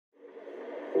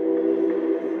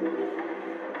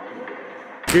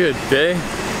Good day.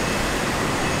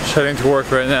 Just heading to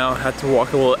work right now. Had to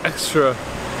walk a little extra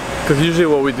because usually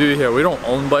what we do here, we don't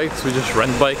own bikes, we just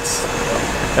rent bikes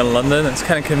in London. It's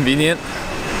kind of convenient.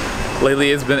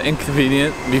 Lately it's been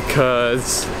inconvenient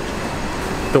because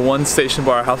the one station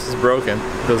by our house is broken.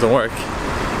 It doesn't work.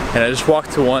 And I just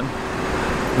walked to one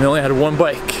and they only had one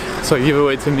bike. So I gave it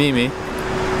away to Mimi,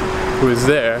 who is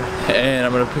there, and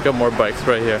I'm gonna pick up more bikes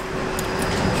right here.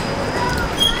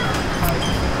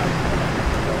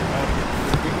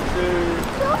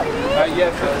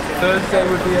 Yes, Thursday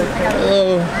would be okay.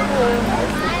 Hello.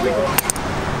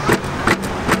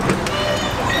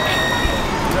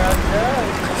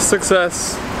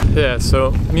 Success. Yeah,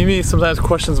 so Mimi sometimes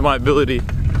questions my ability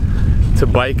to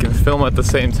bike and film at the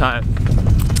same time.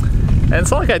 And it's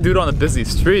not like I do it on a busy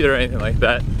street or anything like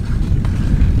that.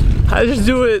 I just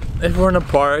do it if we're in a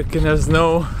park and there's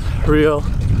no real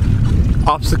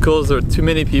obstacles or too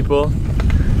many people.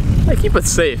 I keep it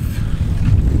safe.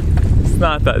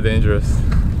 Not that dangerous.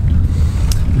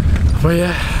 But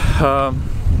yeah,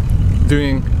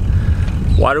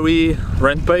 why do we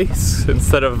rent bikes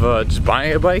instead of just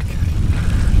buying a bike?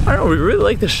 I don't know, we really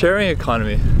like the sharing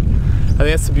economy. I think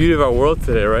that's the beauty of our world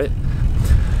today, right?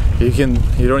 You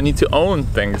don't need to own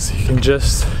things. You can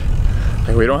just,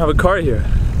 like, we don't have a car here.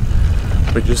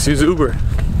 We just use Uber.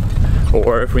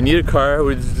 Or if we need a car,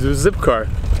 we just do Zipcar.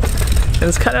 And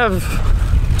it's kind of,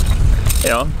 you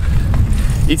know,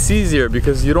 it's easier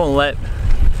because you don't let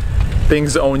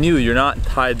things own you. You're not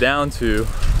tied down to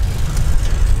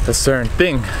a certain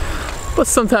thing. But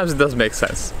sometimes it does make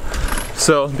sense.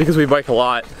 So, because we bike a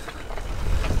lot,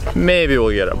 maybe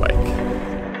we'll get a bike.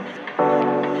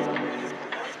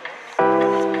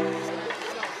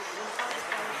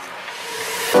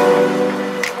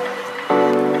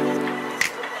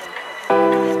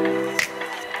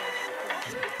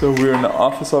 So we're in the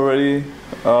office already,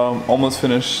 almost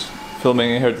finished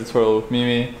filming a hair tutorial with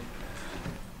Mimi.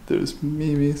 There's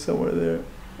Mimi somewhere there.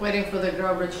 Waiting for the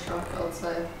garbage truck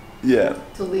outside. Yeah.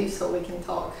 To leave so we can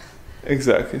talk.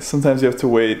 Exactly. Sometimes you have to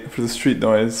wait for the street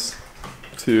noise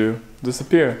to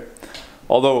disappear.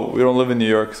 Although we don't live in New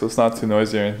York, so it's not too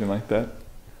noisy or anything like that.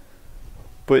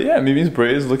 But yeah, Mimi's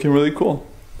braid is looking really cool.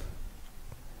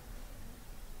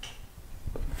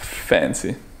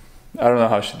 Fancy. I don't know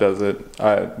how she does it.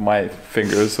 My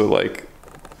fingers would like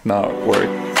not work.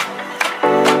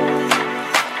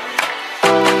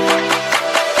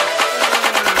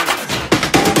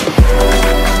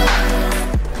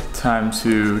 Time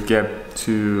to get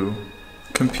to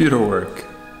computer work,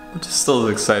 which is still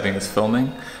as exciting as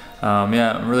filming.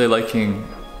 Yeah, I'm really liking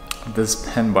this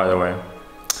pen, by the way.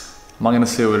 I'm not gonna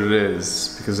say what it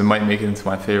is because it might make it into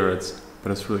my favorites,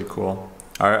 but it's really cool.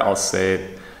 Alright, I'll say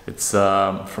it. It's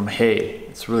from Hey.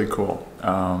 It's really cool.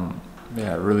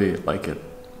 Yeah, I really like it.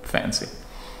 Fancy.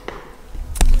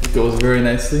 It goes very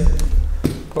nicely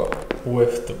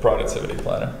with the productivity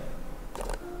planner.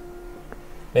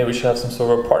 Maybe we should have some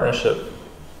sort of a partnership.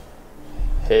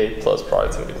 Hey plus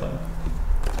productivity planner.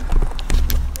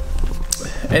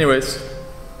 Anyways,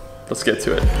 let's get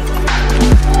to it.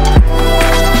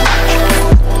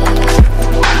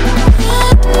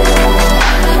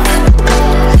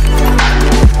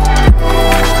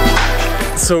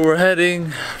 So we're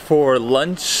heading for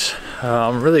lunch.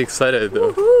 I'm really excited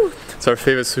though. It's our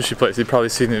favorite sushi place. You've probably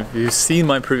seen it. If you've seen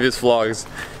my previous vlogs,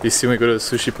 you see me go to the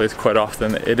sushi place quite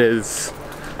often. It is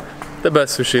the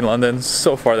best sushi in London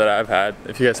so far that I've had.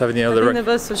 If you guys have any other... the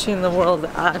best sushi in the world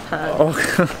that I've had. Oh,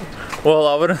 well,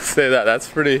 I wouldn't say that. That's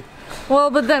pretty...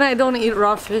 Well, but then I don't eat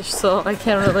raw fish, so I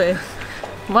can't really...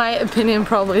 My opinion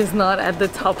probably is not at the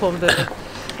top of the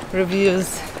reviews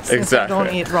since Exactly. I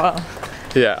don't eat raw.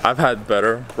 Yeah, I've had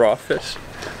better raw fish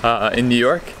in New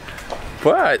York.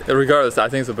 But regardless, I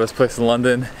think it's the best place in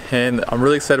London. And I'm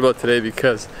really excited about today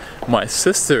because my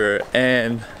sister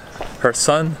and her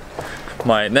son,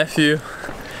 my nephew,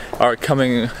 are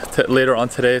coming later on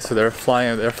today. So they're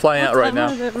flying out right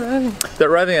now. They're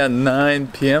arriving at 9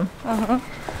 p.m.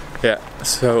 Yeah,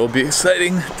 so it'll be an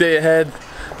exciting day ahead.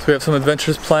 So we have some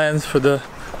adventurous plans for the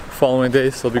following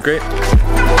days, so it'll be great.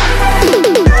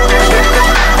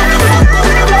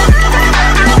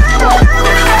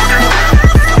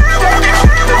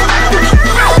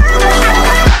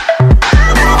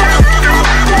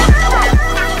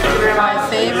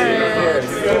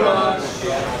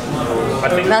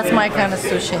 That's my kind of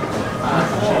sushi.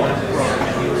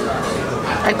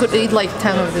 I could eat like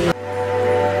 10 of these.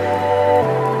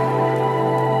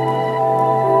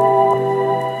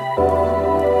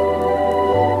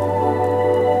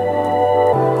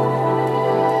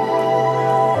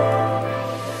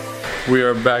 We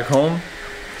are back home.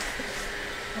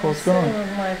 What's going on?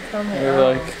 With my tummy You're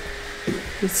out. like,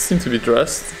 you seem to be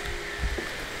dressed.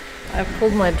 I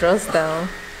pulled my dress down.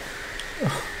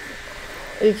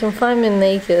 You can find me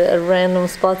naked at random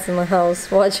spots in the house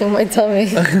watching my tummy.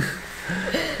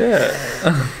 Yeah,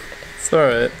 it's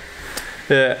alright.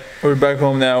 Yeah, we're back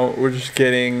home now. We're just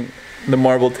getting the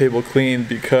marble table cleaned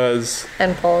because...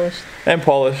 And polished. And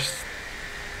polished.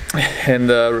 And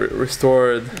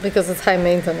restored. Because it's high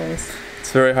maintenance.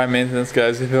 It's very high maintenance,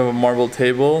 guys. If you have a marble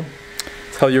table,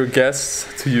 tell your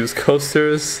guests to use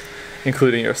coasters,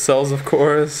 including yourselves, of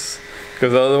course.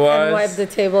 Because otherwise... And wipe the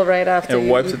table right after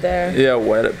you eat there. Yeah,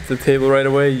 wipe the table right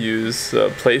away. Use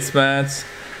placemats.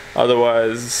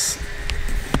 Otherwise,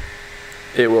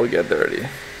 it will get dirty.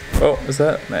 Oh, is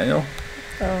that manual?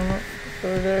 I don't know.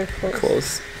 We're very close.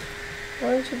 Close.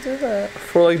 Why did you do that?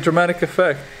 For like dramatic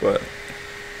effect, but...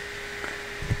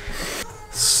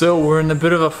 So we're in a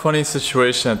bit of a funny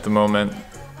situation at the moment.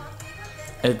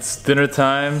 It's dinner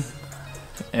time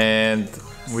and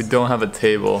we don't have a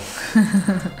table.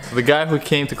 So the guy who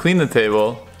came to clean the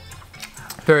table,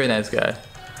 very nice guy.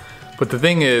 But the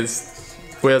thing is,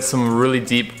 we had some really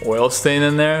deep oil stain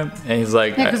in there and he's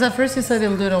like... Yeah, because at first he said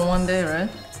he'll do it in one day, right?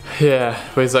 Yeah,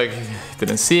 but he's like, he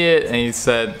didn't see it and he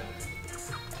said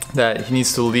that he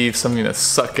needs to leave something to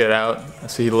suck it out.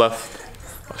 So he left.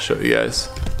 I'll show you guys.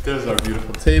 There's our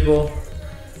beautiful table.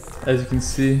 As you can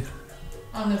see,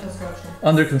 Under construction.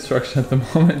 under construction at the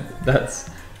moment. That's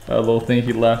a little thing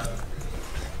he left.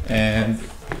 And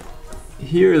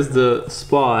here is the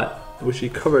spot which he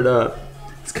covered up.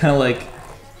 It's kind of like,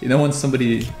 you know when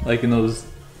somebody, like in those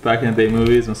back in the day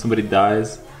movies, when somebody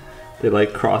dies, they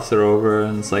like cross it over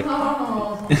and it's like,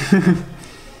 Oh.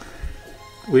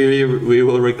 we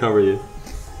will recover you.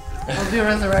 I'll be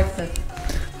resurrected.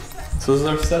 So this is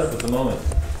our setup at the moment.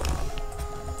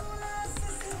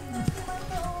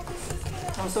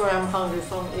 I'm sorry, I'm hungry,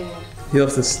 so I'm eating. He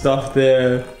left his stuff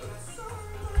there.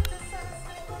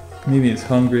 Maybe he's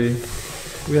hungry.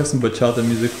 We have some bachata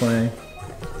music playing.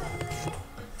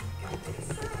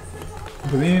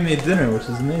 But we even made dinner, which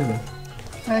is amazing.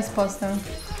 Nice pasta.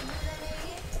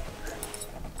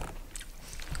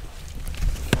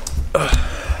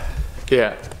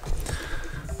 Yeah.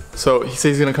 So he says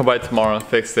he's gonna come by tomorrow and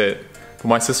fix it. But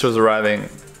my sister's arriving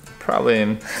probably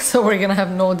in So we're gonna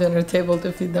have no dinner table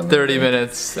to feed them. 30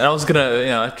 minutes. And I was gonna, you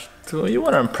know, you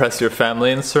wanna impress your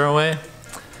family in a certain way.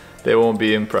 They won't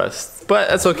be impressed. But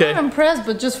that's okay. I'm impressed,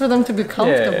 but just for them to be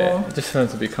comfortable. Yeah, just for them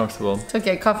to be comfortable. It's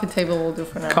okay, coffee table will do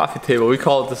for now. Coffee table. We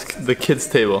call it the kids'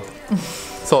 table.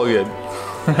 It's all good.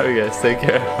 Alright guys, take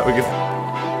care. Have a good